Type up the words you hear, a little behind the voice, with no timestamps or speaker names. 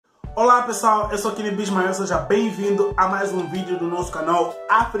Olá pessoal, eu sou Irene Charnley, seja bem-vindo a mais um vídeo do nosso canal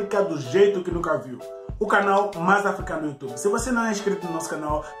África do jeito que nunca viu. O canal mais africano do YouTube. Se você não é inscrito no nosso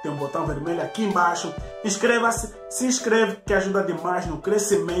canal, tem um botão vermelho aqui embaixo. Inscreva-se, se inscreve que ajuda demais no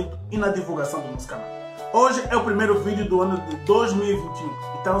crescimento e na divulgação do nosso canal. Hoje é o primeiro vídeo do ano de 2021,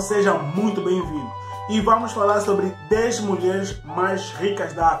 então seja muito bem-vindo. E vamos falar sobre 10 mulheres mais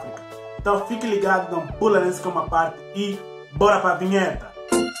ricas da África. Então fique ligado, não pula nessa que é uma parte e bora para a vinheta.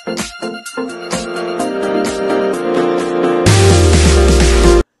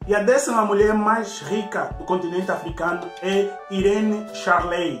 E a 10ª mulher mais rica do continente africano é Irene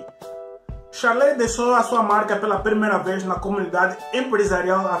Charnley. Charnley deixou a sua marca pela primeira vez na comunidade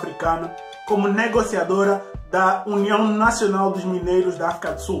empresarial africana como negociadora da União Nacional dos Mineiros da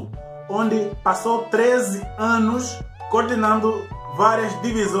África do Sul, onde passou 13 anos coordenando várias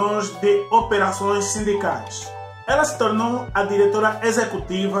divisões de operações sindicais. Ela se tornou a diretora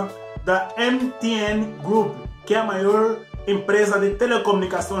executiva da MTN Group, que é a maior empresa de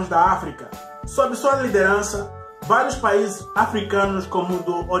telecomunicações da África. Sob sua liderança, vários países africanos como o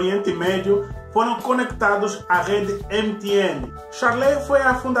do Oriente Médio foram conectados à rede MTN. Charnley foi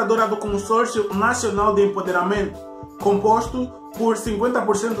a fundadora do Consórcio Nacional de Empoderamento, composto por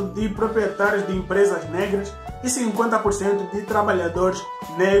 50% de proprietários de empresas negras e 50% de trabalhadores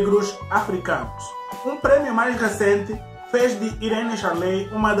negros africanos. Um prêmio mais recente fez de Irene Charnley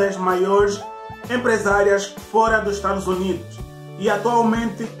uma das maiores empresárias fora dos Estados Unidos e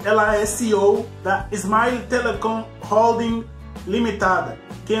atualmente ela é CEO da Smile Telecom Holding Limitada,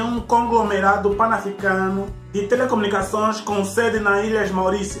 que é um conglomerado pan-africano de telecomunicações com sede nas Ilhas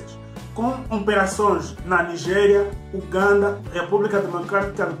Maurício, com operações na Nigéria, Uganda, República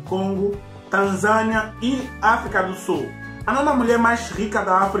Democrática do Congo, Tanzânia e África do Sul. A 9ª mulher mais rica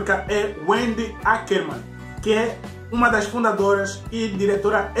da África é Wendy Ackerman, que é uma das fundadoras e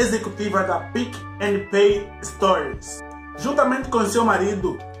diretora executiva da Pick and Pay Stories. Juntamente com seu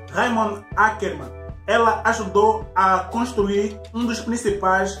marido, Raymond Ackerman, ela ajudou a construir um dos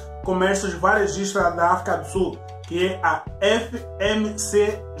principais comércios varejistas da África do Sul, que é a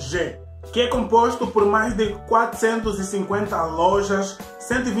FMCG, que é composto por mais de 450 lojas,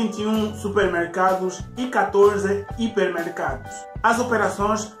 121 supermercados e 14 hipermercados. As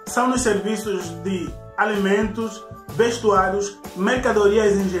operações são nos serviços de alimentos, vestuários,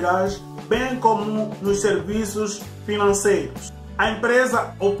 mercadorias em geral, bem como nos serviços financeiros. A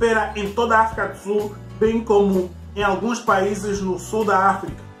empresa opera em toda a África do Sul, bem como em alguns países no sul da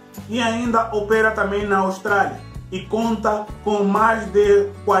África, e ainda opera também na Austrália, e conta com mais de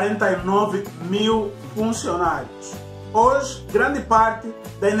 49 mil funcionários. Hoje, grande parte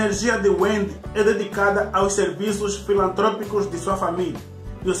da energia de Wendy é dedicada aos serviços filantrópicos de sua família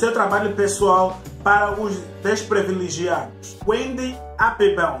e o seu trabalho pessoal para os desprivilegiados. Wendy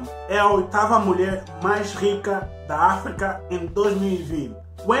Ackerman é a 8ª mulher mais rica da África em 2020.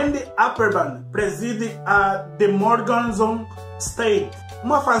 Wendy Ackerman preside a The Morganton Estate,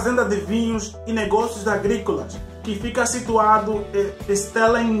 uma fazenda de vinhos e negócios agrícolas que fica situado em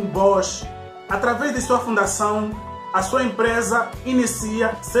Stellenbosch. Através de sua fundação, a sua empresa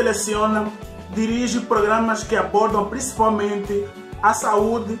inicia, seleciona, dirige programas que abordam principalmente a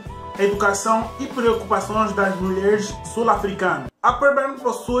saúde, a educação e preocupações das mulheres sul-africanas. A Ackerman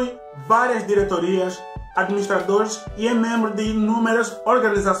possui várias diretorias, administradores e é membro de inúmeras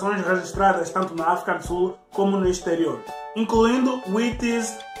organizações registradas tanto na África do Sul como no exterior, incluindo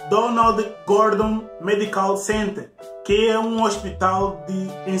Whitty's Donald Gordon Medical Center, que é um hospital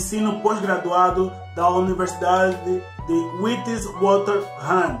de ensino pós-graduado da Universidade de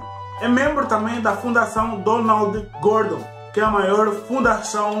Witwatersrand. É membro também da Fundação Donald Gordon, que é a maior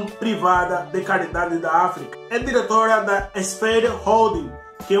fundação privada de caridade da África. É diretora da Sphere Holding,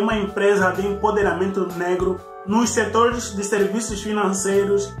 que é uma empresa de empoderamento negro nos setores de serviços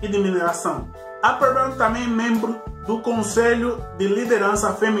financeiros e de mineração. Ackerman também é membro do Conselho de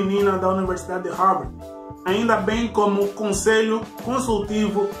Liderança Feminina da Universidade de Harvard, ainda bem como Conselho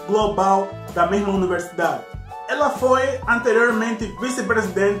Consultivo Global da mesma universidade. Ela foi anteriormente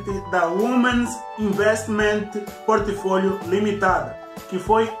vice-presidente da Women's Investment Portfolio Limitada, que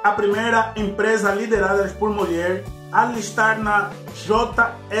foi a primeira empresa liderada por mulher a listar na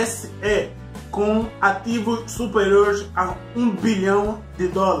JSE, com ativos superiores a $1 bilhão.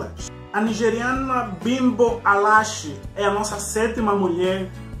 A nigeriana Bimbo Alashi é a nossa 7ª mulher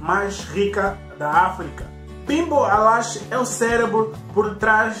mais rica da África. Bimbo Alashi é o cérebro por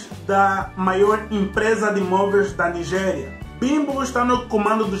trás da maior empresa de imóveis da Nigéria. Bimbo está no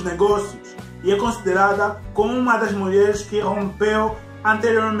comando dos negócios e é considerada como uma das mulheres que rompeu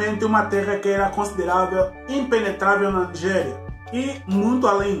anteriormente uma terra que era considerável impenetrável na Nigéria e muito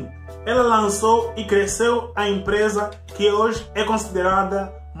além. ela lançou e cresceu a empresa que hoje é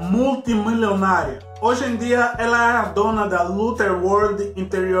considerada multimilionária. Hoje em dia ela é a dona da Luther World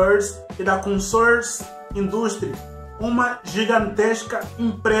Interiors e da Consórcio Indústria, uma gigantesca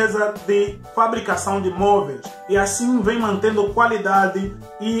empresa de fabricação de móveis, e assim vem mantendo qualidade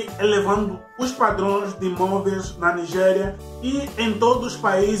e elevando os padrões de móveis na Nigéria e em todos os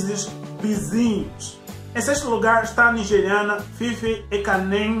países vizinhos. Em sexto lugar está a nigeriana Fifi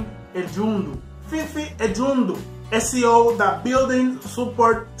Ekanem Ejundo. Fifi Ejundo é CEO da Building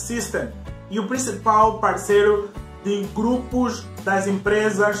Support System e o principal parceiro de grupos das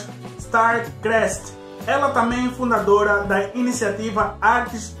empresas Starcrest. Ela também é fundadora da iniciativa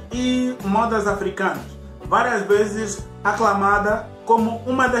Artes e Modas Africanas, várias vezes aclamada como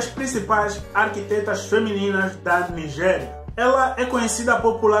uma das principais arquitetas femininas da Nigéria. Ela é conhecida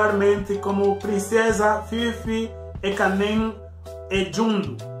popularmente como Princesa Fifi Ekanem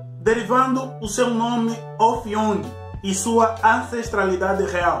Ejundo, derivando o seu nome Ofiong e sua ancestralidade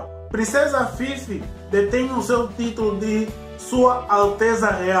real. Princesa Fifi detém o seu título de Sua Alteza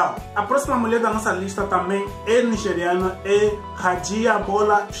Real. A próxima mulher da nossa lista também é nigeriana, é Hajiya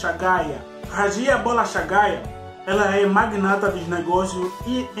Bola Shagaya. Hajiya Bola Shagaya, ela é magnata dos negócios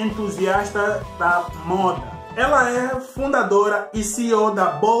e entusiasta da moda. Ela é fundadora e CEO da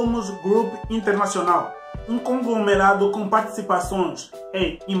Bolmus Group Internacional, um conglomerado com participações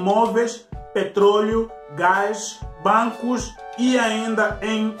em imóveis, petróleo, gás, bancos e ainda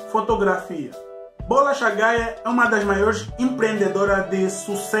em fotografia. Bola Shagaya é uma das maiores empreendedoras de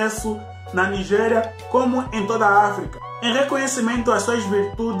sucesso na Nigéria, como em toda a África. Em reconhecimento às suas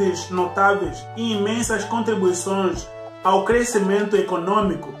virtudes notáveis e imensas contribuições ao crescimento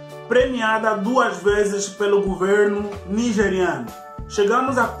econômico, premiada 2 vezes pelo governo nigeriano.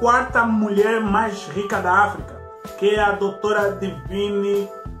 Chegamos à quarta mulher mais rica da África, que é a doutora Irene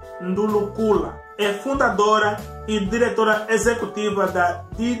Charnley. É fundadora e diretora executiva da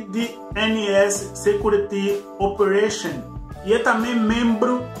DDNS Security Operation e é também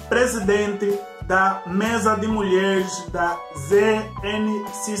membro presidente da Mesa de Mulheres da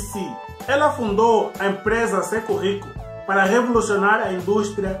ZNCC. Ela fundou a empresa Seco Rico para revolucionar a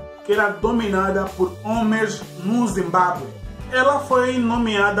indústria que era dominada por homens no Zimbábue. Ela foi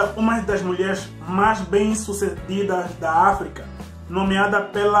nomeada uma das mulheres mais bem-sucedidas da África, nomeada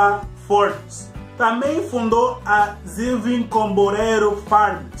pela Forbes. Também fundou a Zivinkomborero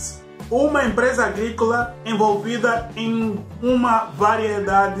Farms, uma empresa agrícola envolvida em uma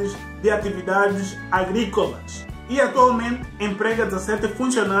variedade de atividades agrícolas, e atualmente emprega 17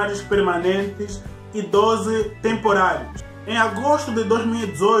 funcionários permanentes e 12 temporários. Em agosto de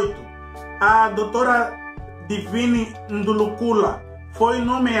 2018, a doutora Irene Charnley foi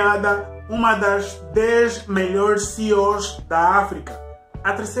nomeada uma das 10 melhores CEOs da África.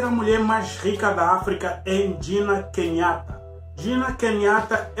 A terceira mulher mais rica da África é Gina Kenyatta. Gina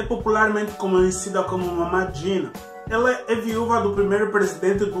Kenyatta é popularmente conhecida como Mamã Gina. Ela é viúva do primeiro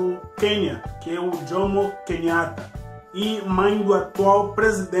presidente do Quênia, que é o Jomo Kenyatta, e mãe do atual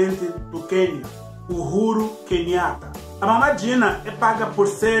presidente do Quênia, Uhuru Kenyatta. A Mamã Gina é paga por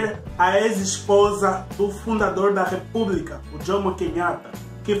ser a ex-esposa do fundador da República, o Jomo Kenyatta,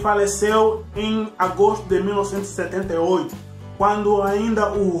 que faleceu em agosto de 1978. Quando ainda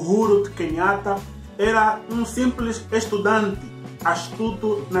o Uhuru Kenyatta era um simples estudante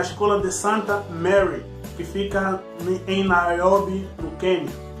astuto na escola de Santa Mary, que fica em Nairobi, no Quênia.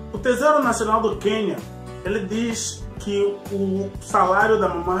 O Tesouro Nacional do Quênia, ele diz que o salário da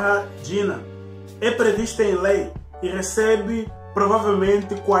Mamã Gina é previsto em lei e recebe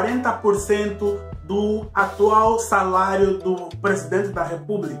provavelmente 40% do atual salário do presidente da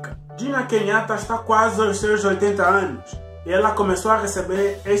República. Gina Kenyatta está quase aos seus 80 anos. E ela começou a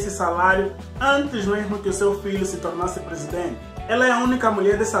receber esse salário antes mesmo que o seu filho se tornasse presidente. Ela é a única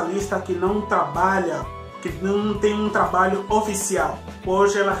mulher dessa lista que não trabalha, que não tem um trabalho oficial,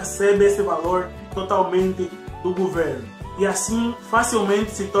 pois ela recebe esse valor totalmente do governo. E assim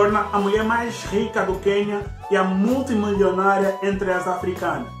facilmente se torna a mulher mais rica do Quênia e a multimilionária entre as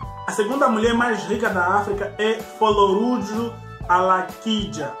africanas. A segunda mulher mais rica da África é Folorujo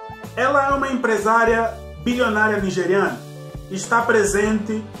Alakija. Ela é uma empresária bilionária nigeriana. Está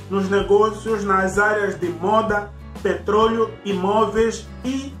presente nos negócios nas áreas de moda, petróleo, imóveis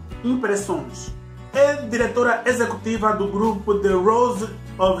e impressões. É diretora executiva do grupo The Rose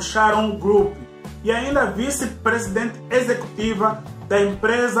of Sharon Group e ainda vice-presidente executiva da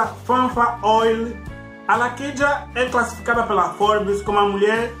empresa Fanfa Oil. Alakija é classificada pela Forbes como a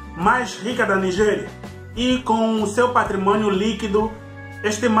mulher mais rica da Nigéria e com o seu patrimônio líquido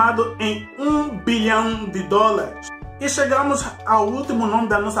estimado em $1 bilhão. E chegamos ao último nome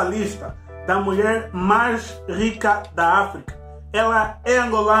da nossa lista, da mulher mais rica da África. Ela é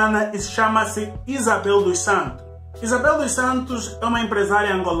angolana e chama-se Isabel dos Santos. Isabel dos Santos é uma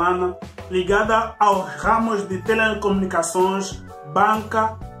empresária angolana ligada aos ramos de telecomunicações,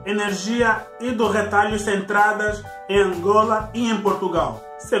 banca, energia e do retalho centradas em Angola e em Portugal.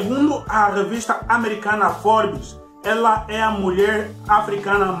 Segundo a revista americana Forbes, ela é a mulher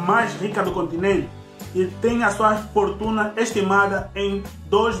africana mais rica do continente e tem a sua fortuna estimada em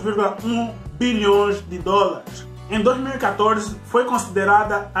 2,1 bilhões de dólares. Em 2014, foi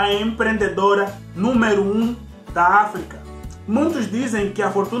considerada a empreendedora número 1 da África. Muitos dizem que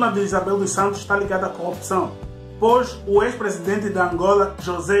a fortuna de Isabel dos Santos está ligada à corrupção, pois o ex-presidente da Angola,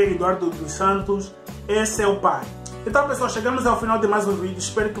 José Eduardo dos Santos, é seu pai. Então, pessoal, chegamos ao final de mais um vídeo.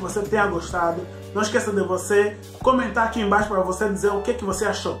 Espero que você tenha gostado. Não esqueça de você comentar aqui embaixo para você dizer o que você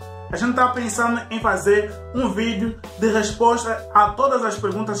achou. A gente está pensando em fazer um vídeo de resposta a todas as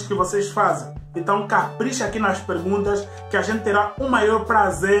perguntas que vocês fazem. Então capricha aqui nas perguntas que a gente terá o maior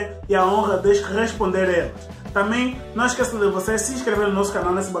prazer e a honra de responder elas. Também não esqueça de você se inscrever no nosso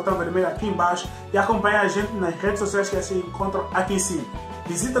canal nesse botão vermelho aqui embaixo e acompanhar a gente nas redes sociais que se encontram aqui em cima.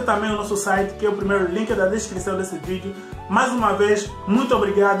 Visita também o nosso site, que é o primeiro link da descrição desse vídeo. Mais uma vez, muito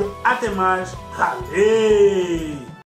obrigado, até mais, valeu!